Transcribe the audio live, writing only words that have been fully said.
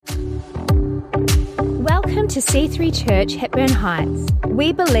to C3 Church, Hepburn Heights.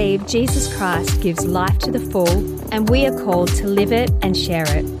 We believe Jesus Christ gives life to the full, and we are called to live it and share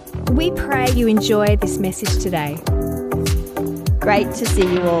it. We pray you enjoy this message today. Great to see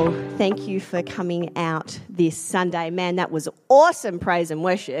you all. Thank you for coming out this Sunday. Man, that was awesome praise and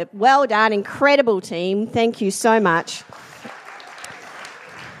worship. Well done, incredible team. Thank you so much.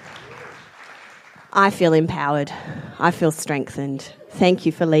 I feel empowered. I feel strengthened. Thank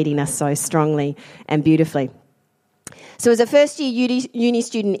you for leading us so strongly and beautifully. So as a first-year uni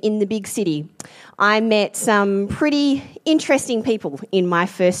student in the big city, I met some pretty interesting people in my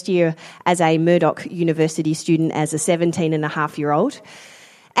first year as a Murdoch University student as a 17-and-a-half-year-old.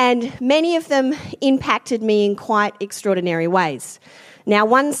 And many of them impacted me in quite extraordinary ways. Now,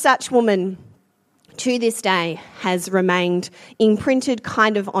 one such woman to this day has remained imprinted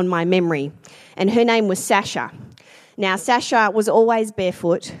kind of on my memory, and her name was Sasha. Now, Sasha was always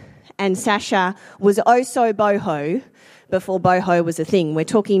barefoot, and Sasha was oh so boho before boho was a thing. We're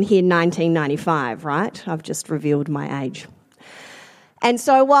talking here 1995, right? I've just revealed my age. And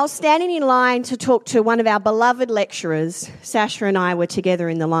so while standing in line to talk to one of our beloved lecturers, Sasha and I were together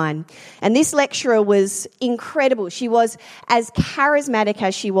in the line. And this lecturer was incredible. She was as charismatic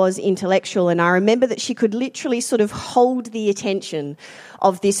as she was intellectual. And I remember that she could literally sort of hold the attention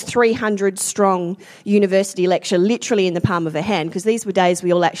of this 300-strong university lecture literally in the palm of her hand, because these were days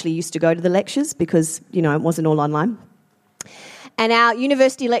we all actually used to go to the lectures because, you know, it wasn't all online. And our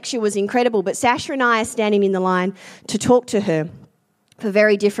university lecture was incredible. But Sasha and I are standing in the line to talk to her for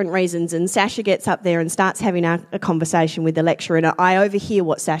very different reasons, and Sasha gets up there and starts having a conversation with the lecturer, and I overhear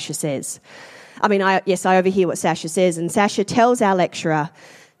what Sasha says. I overhear what Sasha says, and Sasha tells our lecturer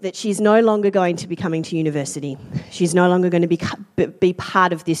that she's no longer going to be coming to university. She's no longer going to be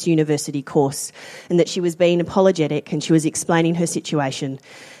part of this university course, and that she was being apologetic and she was explaining her situation.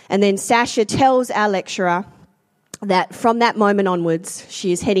 And then Sasha tells our lecturer that from that moment onwards,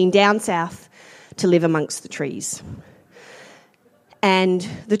 she is heading down south to live amongst the trees. And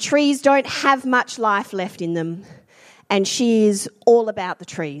the trees don't have much life left in them, and she is all about the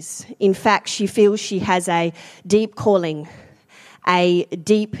trees. In fact, she feels she has a deep calling, a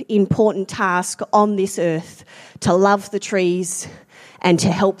deep, important task on this earth to love the trees and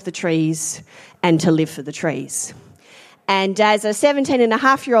to help the trees and to live for the trees. And as a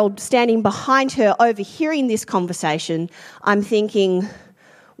 17-and-a-half-year-old standing behind her overhearing this conversation, I'm thinking,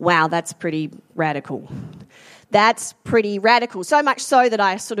 wow, that's pretty radical. That's pretty radical, so much so that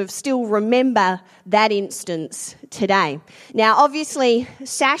I sort of still remember that instance today. Now, obviously,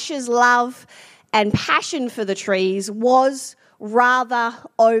 Sasha's love and passion for the trees was rather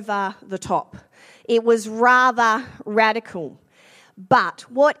over the top. It was rather radical. But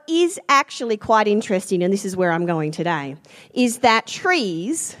what is actually quite interesting, and this is where I'm going today, is that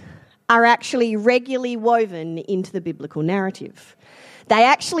trees are actually regularly woven into the biblical narrative. They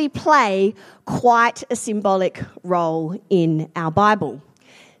actually play quite a symbolic role in our Bible.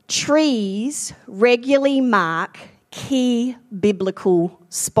 Trees regularly mark key biblical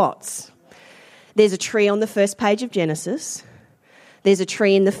spots. There's a tree on the first page of Genesis. There's a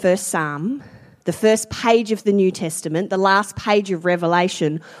tree in the first Psalm. The first page of the New Testament, the last page of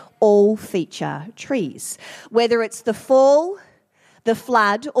Revelation, all feature trees. Whether it's the fall, the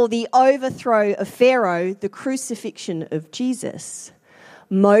flood, or the overthrow of Pharaoh, the crucifixion of Jesus,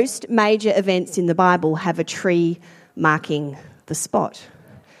 most major events in the Bible have a tree marking the spot.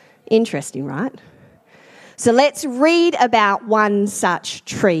 Interesting, right? So let's read about one such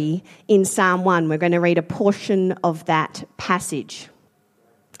tree in Psalm 1. We're going to read a portion of that passage.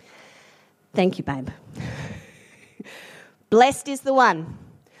 Thank you, babe. Blessed is the one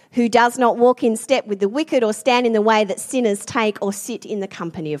who does not walk in step with the wicked or stand in the way that sinners take or sit in the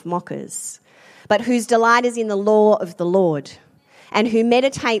company of mockers, but whose delight is in the law of the Lord, and who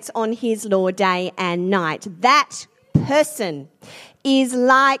meditates on his law day and night. That person is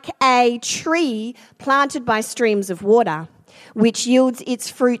like a tree planted by streams of water, which yields its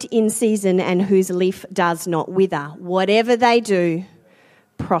fruit in season and whose leaf does not wither. Whatever they do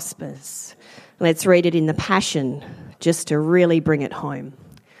prospers. Let's read it in the Passion just to really bring it home.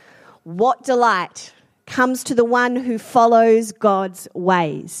 What delight comes to the one who follows God's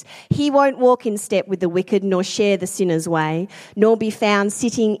ways. He won't walk in step with the wicked, nor share the sinner's way, nor be found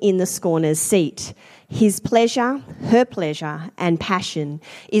sitting in the scorner's seat. His pleasure, her pleasure, and passion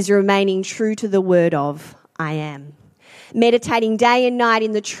is remaining true to the word of I am. Meditating day and night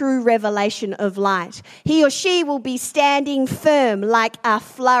in the true revelation of light. He or she will be standing firm like a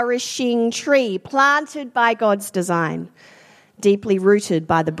flourishing tree planted by God's design, deeply rooted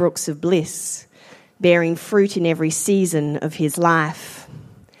by the brooks of bliss, bearing fruit in every season of his life.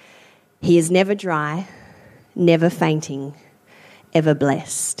 He is never dry, never fainting, ever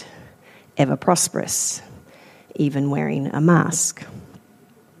blessed, ever prosperous, even wearing a mask.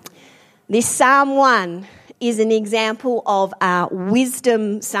 This Psalm 1 is an example of a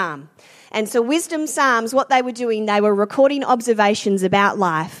wisdom psalm. And so wisdom psalms, what they were doing, they were recording observations about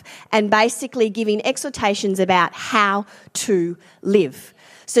life and basically giving exhortations about how to live.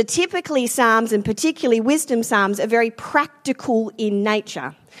 So typically psalms, and particularly wisdom psalms, are very practical in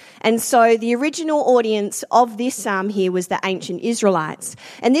nature. And so the original audience of this psalm here was the ancient Israelites.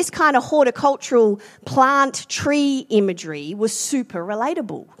 And this kind of horticultural plant tree imagery was super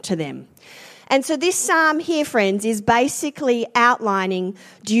relatable to them. And so this psalm here, friends, is basically outlining,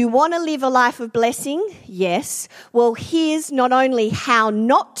 do you want to live a life of blessing? Yes. Well, here's not only how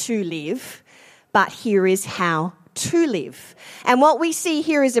not to live, but here is how to live. And what we see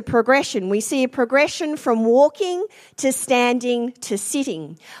here is a progression. We see a progression from walking to standing to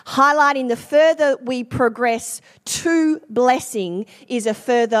sitting, highlighting the further we progress to blessing is a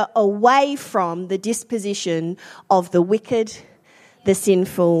further away from the disposition of the wicked, the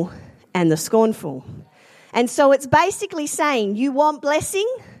sinful, and the scornful. And so it's basically saying, you want blessing?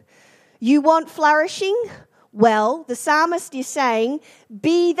 You want flourishing? Well, the psalmist is saying,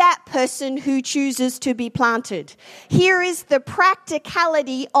 be that person who chooses to be planted. Here is the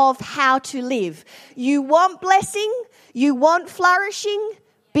practicality of how to live. You want blessing? You want flourishing?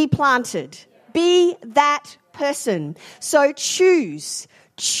 Be planted. Be that person. So choose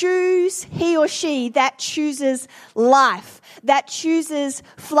he or she that chooses life, that chooses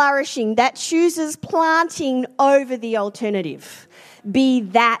flourishing, that chooses planting over the alternative. Be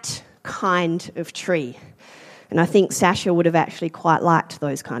that kind of tree. And I think Sasha would have actually quite liked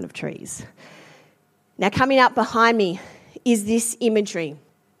those kind of trees. Now, coming up behind me is this imagery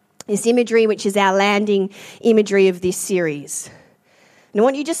which is our landing imagery of this series. And I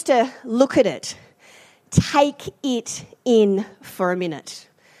want you just to look at it. Take it in for a minute.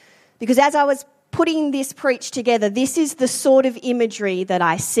 Because as I was putting this preach together, this is the sort of imagery that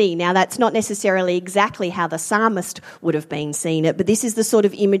I see. Now, that's not necessarily exactly how the psalmist would have been seeing it, but this is the sort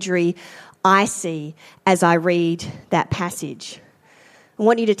of imagery I see as I read that passage. I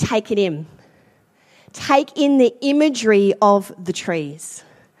want you to take it in. Take in the imagery of the trees.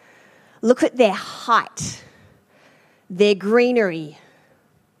 Look at their height, their greenery,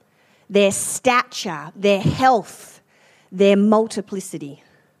 their stature, their health, their multiplicity.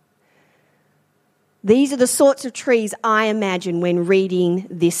 These are the sorts of trees I imagine when reading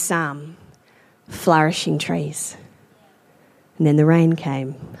this psalm. Flourishing trees. And then the rain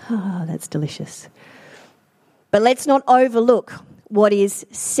came. Oh, that's delicious. But let's not overlook what is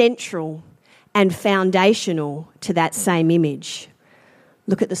central and foundational to that same image.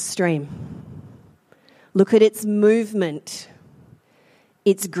 Look at the stream. Look at its movement,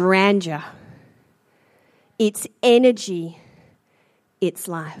 its grandeur, its energy, its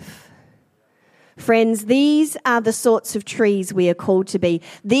life. Friends, these are the sorts of trees we are called to be.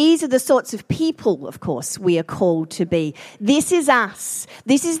 These are the sorts of people, of course, we are called to be. This is us.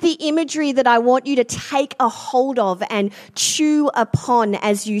 This is the imagery that I want you to take a hold of and chew upon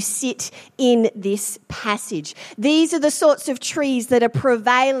as you sit in this passage. These are the sorts of trees that are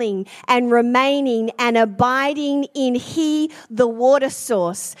prevailing and remaining and abiding in He, the water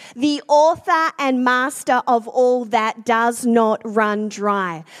source, the author and master of all that does not run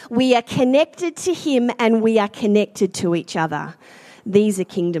dry. We are connected to Him and we are connected to each other. These are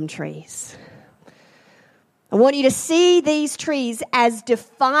kingdom trees. I want you to see these trees as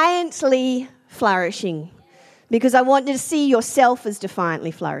defiantly flourishing, because I want you to see yourself as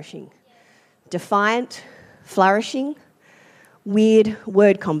defiantly flourishing. Defiant, flourishing, weird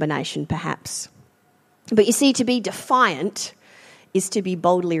word combination perhaps. But you see, to be defiant is to be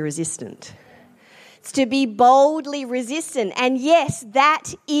boldly resistant. It's to be boldly resistant. And yes,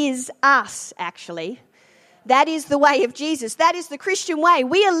 that is us, actually. That is the way of Jesus. That is the Christian way.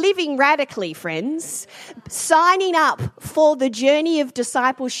 We are living radically, friends. Signing up for the journey of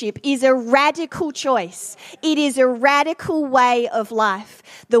discipleship is a radical choice. It is a radical way of life.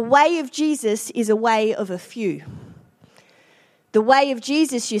 The way of Jesus is a way of a few. The way of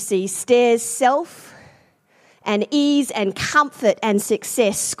Jesus, you see, stares self and ease and comfort and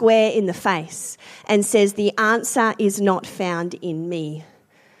success square in the face and says the answer is not found in me,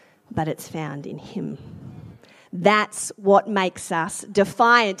 but it's found in Him. That's what makes us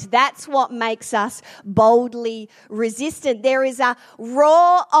defiant. That's what makes us boldly resistant. There is a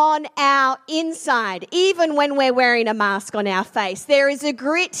roar on our inside, even when we're wearing a mask on our face. There is a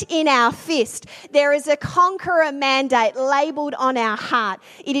grit in our fist. There is a conqueror mandate labelled on our heart.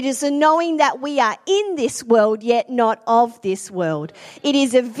 It is a knowing that we are in this world, yet not of this world. It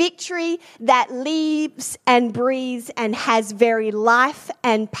is a victory that lives and breathes and has very life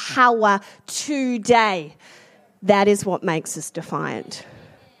and power today. That is what makes us defiant.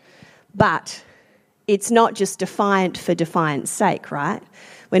 But it's not just defiant for defiance sake, right?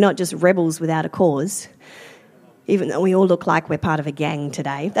 We're not just rebels without a cause, even though we all look like we're part of a gang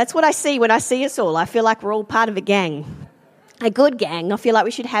today. That's what I see when I see us all. I feel like we're all part of a gang. A good gang. I feel like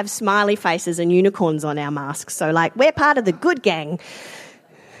we should have smiley faces and unicorns on our masks. So like, we're part of the good gang.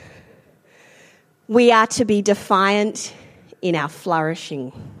 We are to be defiant in our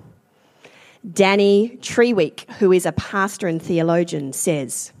flourishing. Danny Treweek, who is a pastor and theologian,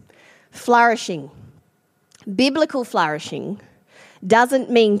 says, flourishing, biblical flourishing,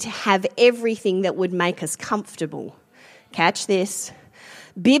 doesn't mean to have everything that would make us comfortable. Catch this.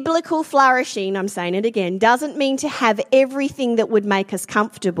 Biblical flourishing, I'm saying it again, doesn't mean to have everything that would make us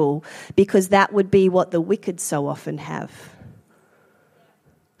comfortable, because that would be what the wicked so often have.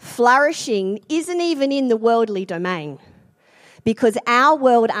 Flourishing isn't even in the worldly domain, because our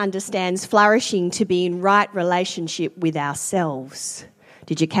world understands flourishing to be in right relationship with ourselves.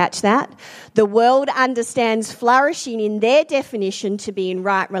 Did you catch that? The world understands flourishing in their definition to be in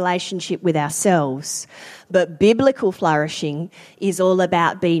right relationship with ourselves. But biblical flourishing is all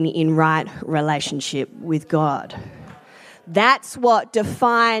about being in right relationship with God. That's what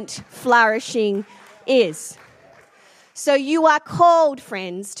defiant flourishing is. So you are called,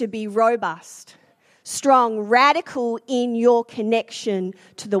 friends, to be robust, strong, radical in your connection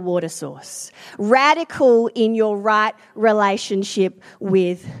to the water source, radical in your right relationship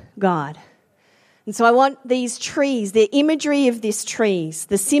with God. And so I want these trees, the imagery of these trees,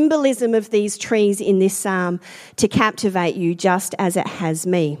 the symbolism of these trees in this psalm to captivate you just as it has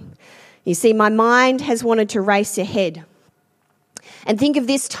me. You see, my mind has wanted to race ahead and think of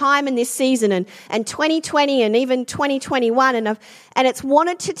this time and this season and 2020 and even 2021 and it's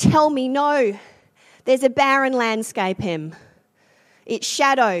wanted to tell me, no, there's a barren landscape, Em. It's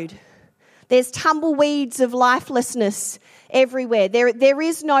shadowed. There's tumbleweeds of lifelessness everywhere. There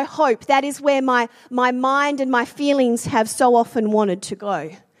is no hope. That is where my mind and my feelings have so often wanted to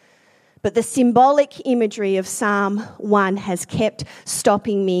go. But the symbolic imagery of Psalm 1 has kept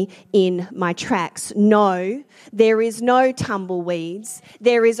stopping me in my tracks. No, there is no tumbleweeds.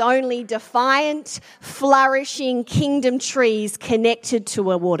 There is only defiant, flourishing kingdom trees connected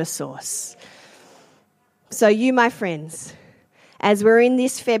to a water source. So you, my friends, as we're in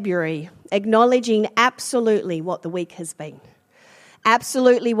this February, acknowledging absolutely what the week has been,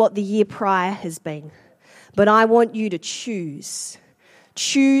 absolutely what the year prior has been, but I want you to choose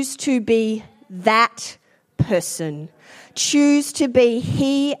to be that person. Choose to be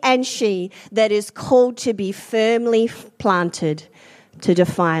he and she that is called to be firmly planted to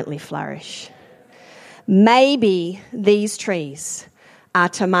defiantly flourish. Maybe these trees are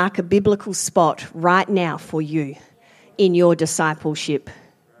to mark a biblical spot right now for you in your discipleship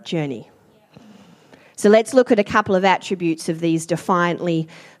journey. So let's look at a couple of attributes of these defiantly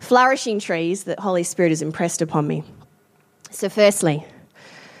flourishing trees that Holy Spirit has impressed upon me. So firstly,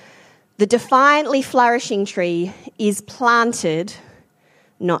 the defiantly flourishing tree is planted,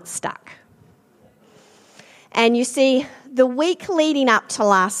 not stuck. And you see, the week leading up to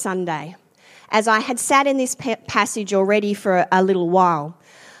last Sunday, as I had sat in this passage already for a little while,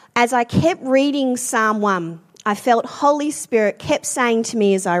 as I kept reading Psalm 1, I felt Holy Spirit kept saying to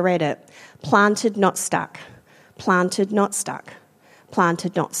me as I read it, planted, not stuck, planted, not stuck,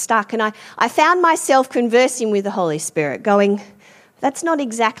 planted, not stuck. And I found myself conversing with the Holy Spirit, going, that's not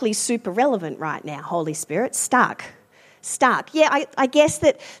exactly super relevant right now, Holy Spirit, stuck. Yeah, I guess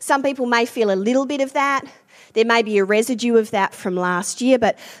that some people may feel a little bit of that. There may be a residue of that from last year,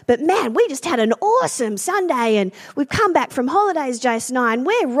 but man, we just had an awesome Sunday and we've come back from holidays, Jason and I, and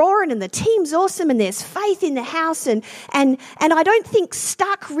we're roaring and the team's awesome and there's faith in the house and I don't think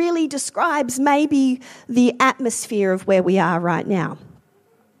stuck really describes maybe the atmosphere of where we are right now.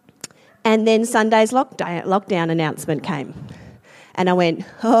 And then Sunday's lockdown announcement came and I went,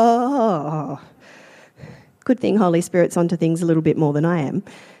 oh, good thing Holy Spirit's onto things a little bit more than I am.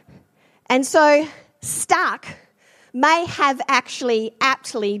 And so stuck may have actually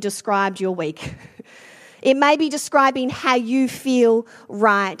aptly described your week. It may be describing how you feel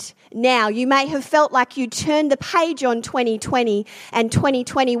right now. You may have felt like you turned the page on 2020 and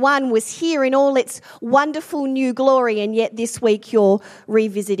 2021 was here in all its wonderful new glory, and yet this week you're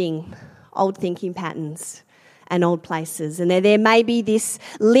revisiting old thinking patterns and old places. And there may be this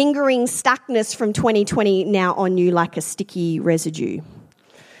lingering stuckness from 2020 now on you like a sticky residue.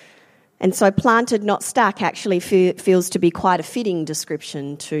 And so planted, not stuck, actually feels to be quite a fitting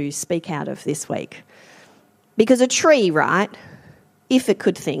description to speak out of this week. Because a tree, right, if it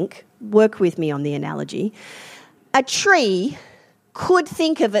could think, work with me on the analogy, a tree could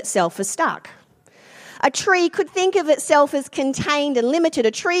think of itself as stuck. A tree could think of itself as contained and limited.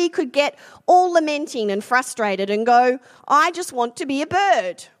 A tree could get all lamenting and frustrated and go, I just want to be a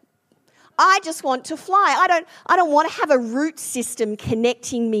bird. I just want to fly. I don't want to have a root system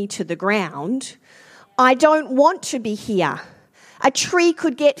connecting me to the ground. I don't want to be here. A tree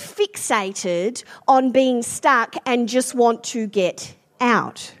could get fixated on being stuck and just want to get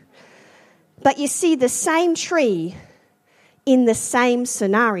out. But you see, the same tree in the same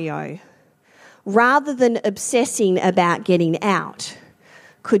scenario, rather than obsessing about getting out,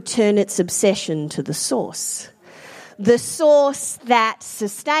 could turn its obsession to the source that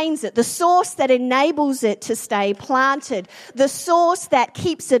sustains it, the source that enables it to stay planted, the source that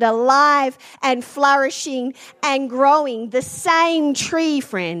keeps it alive and flourishing and growing. The same tree,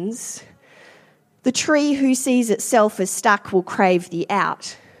 friends, the tree who sees itself as stuck will crave the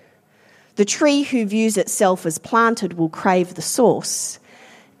out. The tree who views itself as planted will crave the source,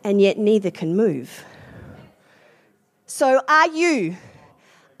 and yet neither can move. So are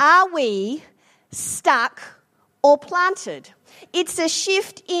we stuck or planted? It's a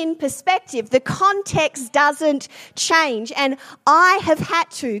shift in perspective. The context doesn't change, and I have had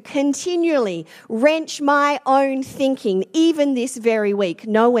to continually wrench my own thinking, even this very week.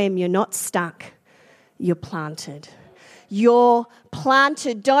 No, Em, you're not stuck. You're planted. You're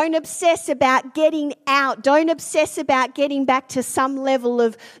planted. Don't obsess about getting out. Don't obsess about getting back to some level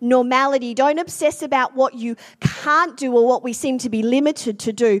of normality. Don't obsess about what you can't do or what we seem to be limited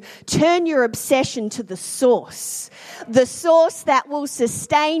to do. Turn your obsession to the source that will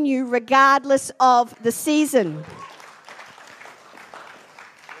sustain you regardless of the season.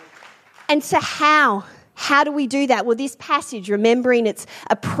 And so how do we do that? Well, this passage, remembering it's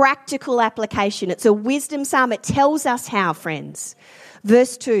a practical application. It's a wisdom psalm. It tells us how, friends.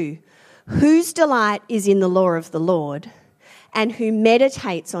 Verse 2, whose delight is in the law of the Lord, and who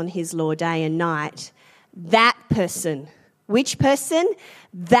meditates on his law day and night, that person. Which person?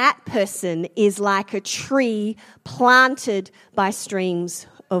 That person is like a tree planted by streams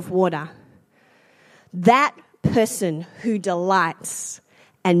of water. That person who delights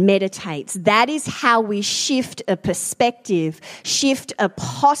and meditates. That is how we shift a perspective, shift a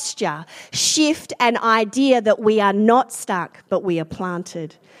posture, shift an idea that we are not stuck, but we are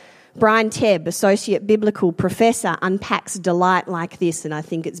planted. Brian Tebb, Associate Biblical Professor, unpacks delight like this, and I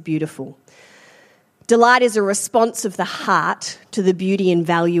think it's beautiful. Delight is a response of the heart to the beauty and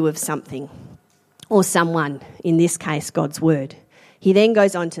value of something, or someone, in this case, God's word. He then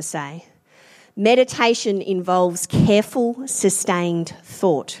goes on to say, meditation involves careful, sustained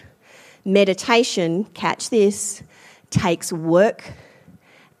thought. Meditation, catch this, takes work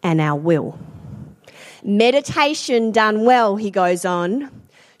and our will. Meditation done well, he goes on,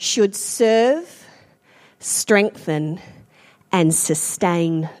 should serve, strengthen, and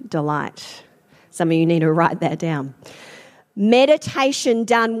sustain delight. Some of you need to write that down. Meditation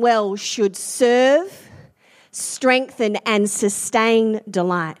done well should serve, strengthen and sustain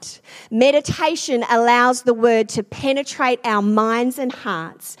delight. Meditation allows the word to penetrate our minds and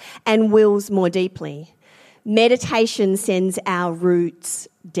hearts and wills more deeply. Meditation sends our roots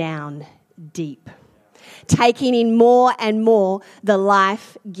down deep, taking in more and more the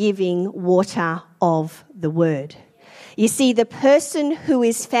life-giving water of the word. You see, the person who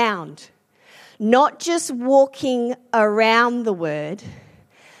is found not just walking around the word,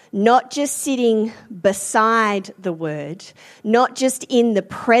 not just sitting beside the word, not just in the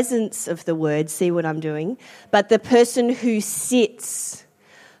presence of the word, see what I'm doing, but the person who sits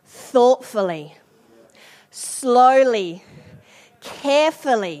thoughtfully, slowly,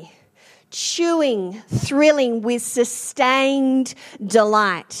 carefully, chewing, thrilling with sustained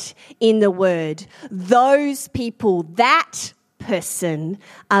delight in the word. Those people, that person,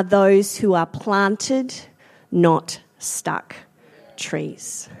 are those who are planted, not stuck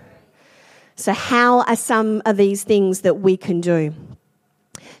trees. So how are some of these things that we can do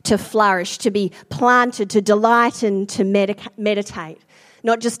to flourish, to be planted, to delight and to meditate?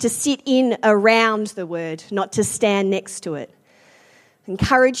 Not just to sit in around the word, not to stand next to it.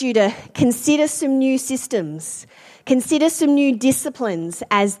 encourage you to consider some new systems, consider some new disciplines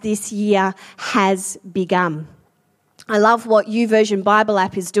as this year has begun. I love what YouVersion Bible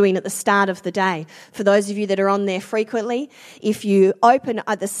app is doing at the start of the day. For those of you that are on there frequently, if you open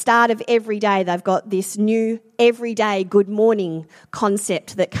at the start of every day, they've got this new everyday good morning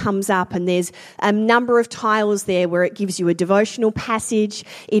concept that comes up, and there's a number of tiles there where it gives you a devotional passage.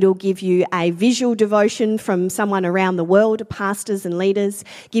 It'll give you a visual devotion from someone around the world, pastors and leaders,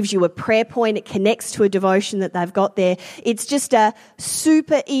 gives you a prayer point. It connects to a devotion that they've got there. It's just a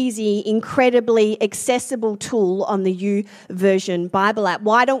super easy, incredibly accessible tool on the YouVersion Bible app.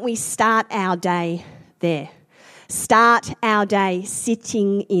 Why don't we start our day there? Start our day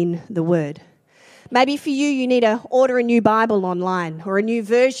sitting in the Word. Maybe for you need to order a new Bible online or a new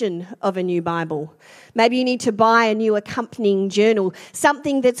version of a new Bible. Maybe you need to buy a new accompanying journal,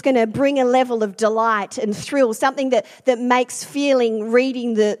 something that's going to bring a level of delight and thrill, something that makes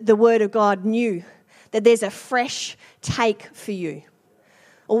reading the Word of God new, that there's a fresh take for you.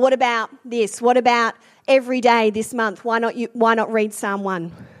 Or what about this? What about every day this month? Why not read Psalm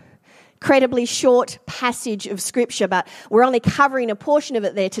 1? Incredibly short passage of Scripture, but we're only covering a portion of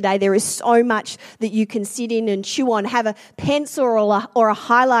it there today. There is so much that you can sit in and chew on. Have a pencil or a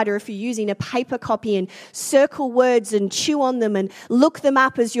highlighter if you're using a paper copy, and circle words and chew on them and look them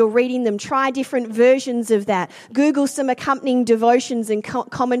up as you're reading them. Try different versions of that. Google some accompanying devotions and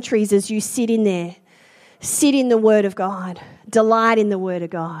commentaries as you sit in there. Sit in the Word of God. Delight in the Word of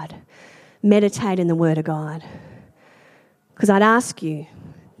God. Meditate in the Word of God. Because I'd ask you,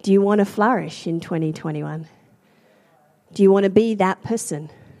 do you want to flourish in 2021? Do you want to be that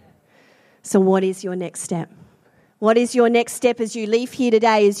person? So what is your next step? What is your next step as you leave here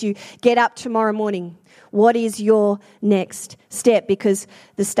today, as you get up tomorrow morning? What is your next step? Because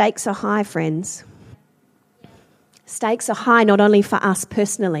the stakes are high, friends. Stakes are high not only for us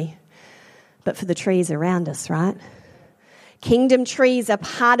personally, but for the trees around us, right? Kingdom trees are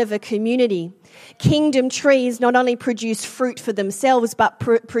part of a community. Kingdom trees not only produce fruit for themselves, but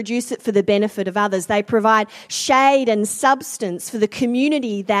produce it for the benefit of others. They provide shade and substance for the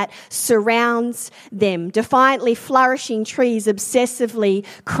community that surrounds them. Defiantly flourishing trees obsessively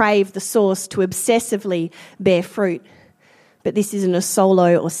crave the source to obsessively bear fruit. But this isn't a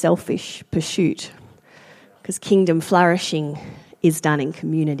solo or selfish pursuit, because kingdom flourishing is done in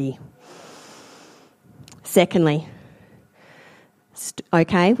community. Secondly,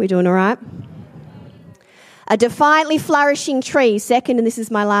 okay, we're doing all right? A defiantly flourishing tree, second, and this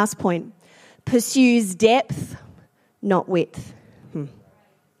is my last point, pursues depth, not width.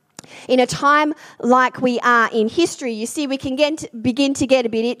 In a time like we are in history, you see, we can begin to get a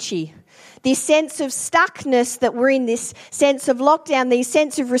bit itchy. This sense of stuckness that we're in, this sense of lockdown, these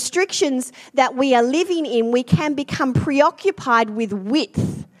sense of restrictions that we are living in, we can become preoccupied with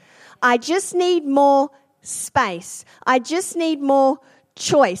width. I just need more space. I just need more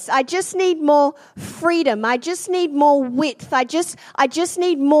choice. I just need more freedom. I just need more width. I just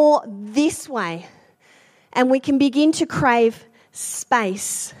need more this way. And we can begin to crave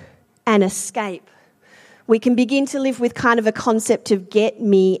space and escape. We can begin to live with kind of a concept of get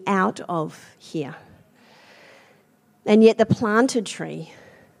me out of here. And yet the planted tree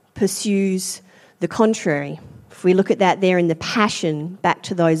pursues the contrary. If we look at that there in the Passion, back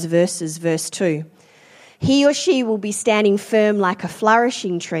to those verses, verse 2. He or she will be standing firm like a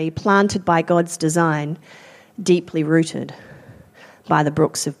flourishing tree planted by God's design, deeply rooted by the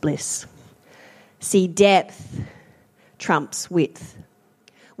brooks of bliss. See, depth trumps width.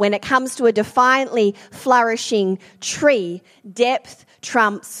 When it comes to a defiantly flourishing tree, depth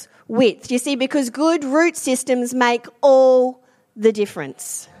trumps width. You see, because good root systems make all the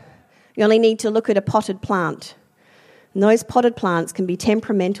difference. You only need to look at a potted plant. And those potted plants can be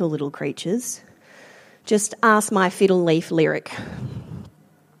temperamental little creatures. Just ask my fiddle leaf Lyric,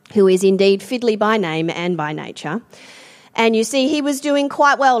 who is indeed fiddly by name and by nature. And you see, he was doing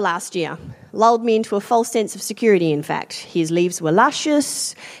quite well last year. Lulled me into a false sense of security, in fact. His leaves were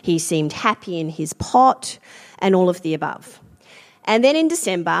luscious, he seemed happy in his pot, and all of the above. And then in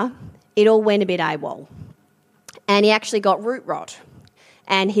December, it all went a bit AWOL. And he actually got root rot.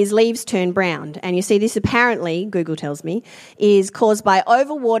 And his leaves turned brown. And you see, this apparently, Google tells me, is caused by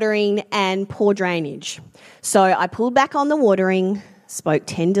overwatering and poor drainage. So I pulled back on the watering, spoke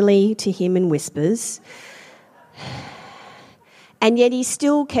tenderly to him in whispers, and yet he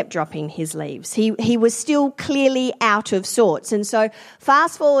still kept dropping his leaves. He was still clearly out of sorts. And so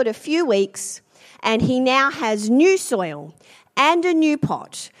fast forward a few weeks, and he now has new soil and a new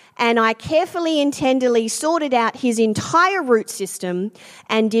pot, and I carefully and tenderly sorted out his entire root system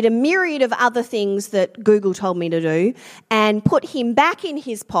and did a myriad of other things that Google told me to do and put him back in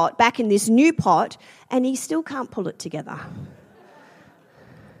his pot, back in this new pot, and he still can't pull it together.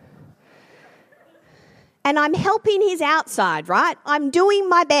 And I'm helping his outside, right? I'm doing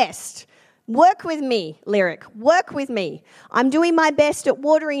my best. Work with me, Lyric. Work with me. I'm doing my best at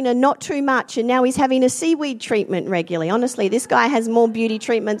watering and not too much, and now he's having a seaweed treatment regularly. Honestly, this guy has more beauty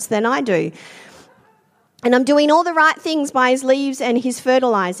treatments than I do. And I'm doing all the right things by his leaves and his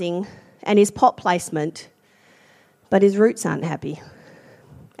fertilising and his pot placement, but his roots aren't happy,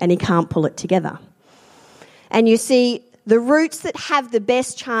 and he can't pull it together. And you see, the roots that have the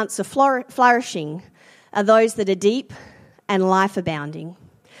best chance of flourishing are those that are deep and life-abounding.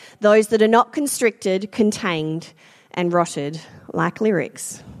 Those that are not constricted, contained, and rotted, like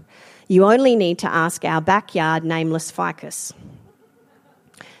Lyric's. You only need to ask our backyard nameless ficus.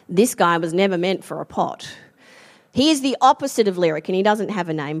 This guy was never meant for a pot. He is the opposite of Lyric, and he doesn't have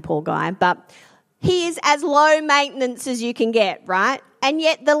a name, poor guy, but he is as low maintenance as you can get, right? And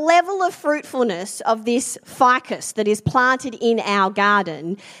yet the level of fruitfulness of this ficus that is planted in our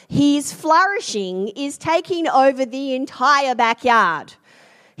garden, his flourishing is taking over the entire backyard.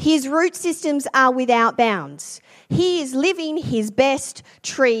 His root systems are without bounds. He is living his best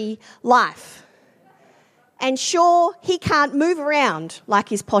tree life. And sure, he can't move around like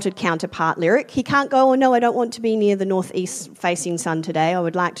his potted counterpart Lyric. He can't go, oh no, I don't want to be near the northeast facing sun today. I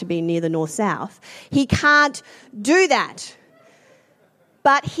would like to be near the north-south. He can't do that.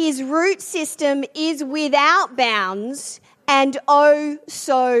 But his root system is without bounds and oh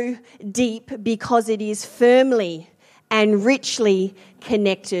so deep because it is firmly and richly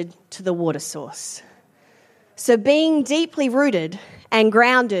connected to the water source. So being deeply rooted and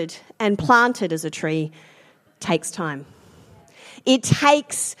grounded and planted as a tree takes time. It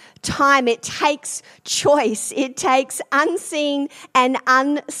takes time. It takes choice. It takes unseen and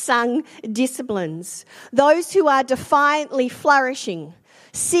unsung disciplines. Those who are defiantly flourishing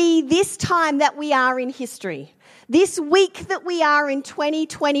see this time that we are in history, this week that we are in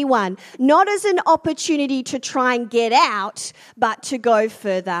 2021, not as an opportunity to try and get out, but to go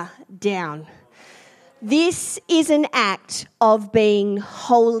further down. This is an act of being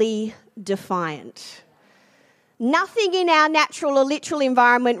wholly defiant. Nothing in our natural or literal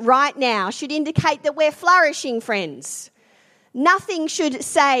environment right now should indicate that we're flourishing, friends. Nothing should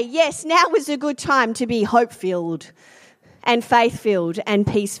say, yes, now is a good time to be hope-filled and faith-filled and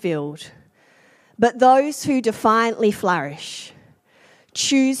peace-filled. But those who defiantly flourish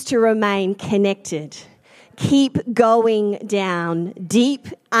choose to remain connected, keep going down deep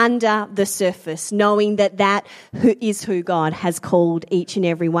under the surface, knowing that that is who God has called each and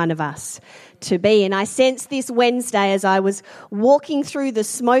every one of us to be. And I sensed this Wednesday as I was walking through the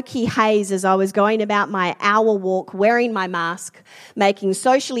smoky haze, as I was going about my hour walk, wearing my mask, making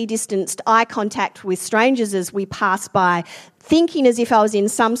socially distanced eye contact with strangers as we passed by, thinking as if I was in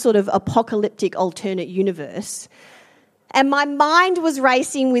some sort of apocalyptic alternate universe. And my mind was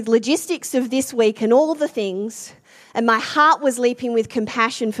racing with logistics of this week and all the things, and my heart was leaping with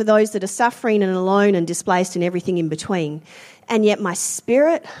compassion for those that are suffering and alone and displaced and everything in between. And yet my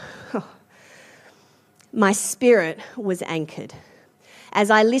spirit was anchored.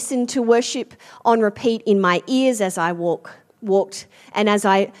 As I listened to worship on repeat in my ears as I walked, and as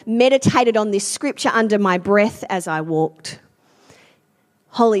I meditated on this scripture under my breath as I walked,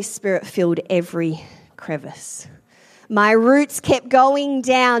 Holy Spirit filled every crevice. My roots kept going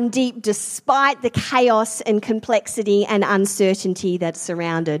down deep despite the chaos and complexity and uncertainty that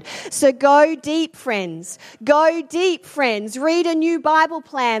surrounded. So go deep, friends. Go deep, friends. Read a new Bible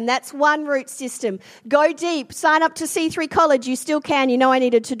plan. That's one root system. Go deep. Sign up to C3 College. You still can. You know I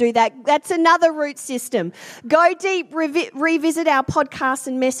needed to do that. That's another root system. Go deep. Revisit our podcasts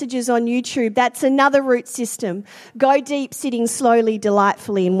and messages on YouTube. That's another root system. Go deep, sitting slowly,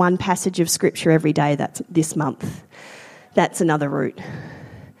 delightfully in one passage of Scripture every day. That's this month. That's another route.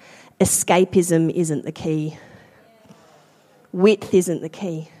 Escapism isn't the key. Width isn't the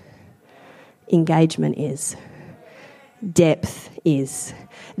key. Engagement is. Depth is.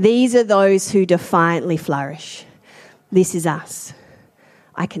 These are those who defiantly flourish. This is us.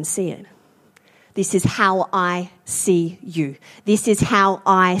 I can see it. This is how I see you. This is how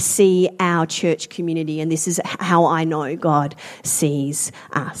I see our church community, and this is how I know God sees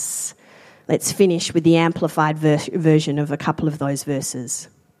us. Let's finish with the amplified version of a couple of those verses.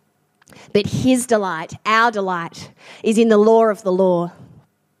 But his delight, our delight, is in the law of the law.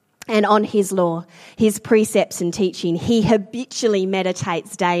 and on his law, his precepts and teaching. He habitually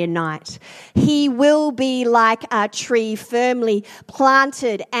meditates day and night. He will be like a tree firmly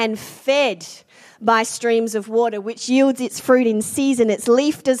planted and fed by streams of water, which yields its fruit in season. Its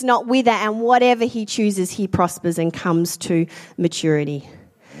leaf does not wither, and whatever he chooses, he prospers and comes to maturity.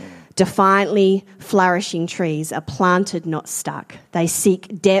 Defiantly flourishing trees are planted, not stuck. They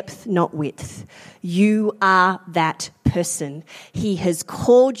seek depth, not width. You are that person. He has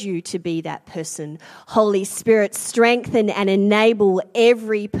called you to be that person. Holy Spirit, strengthen and enable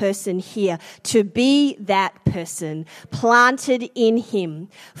every person here to be that person, planted in him,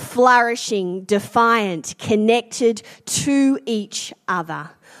 flourishing, defiant, connected to each other,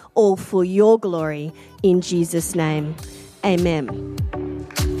 all for your glory, in Jesus' name. Amen.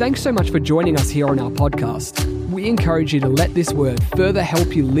 Thanks so much for joining us here on our podcast. We encourage you to let this word further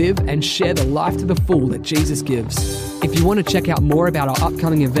help you live and share the life to the full that Jesus gives. If you want to check out more about our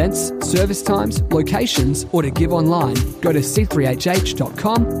upcoming events, service times, locations, or to give online, go to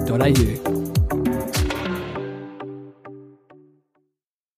c3hh.com.au.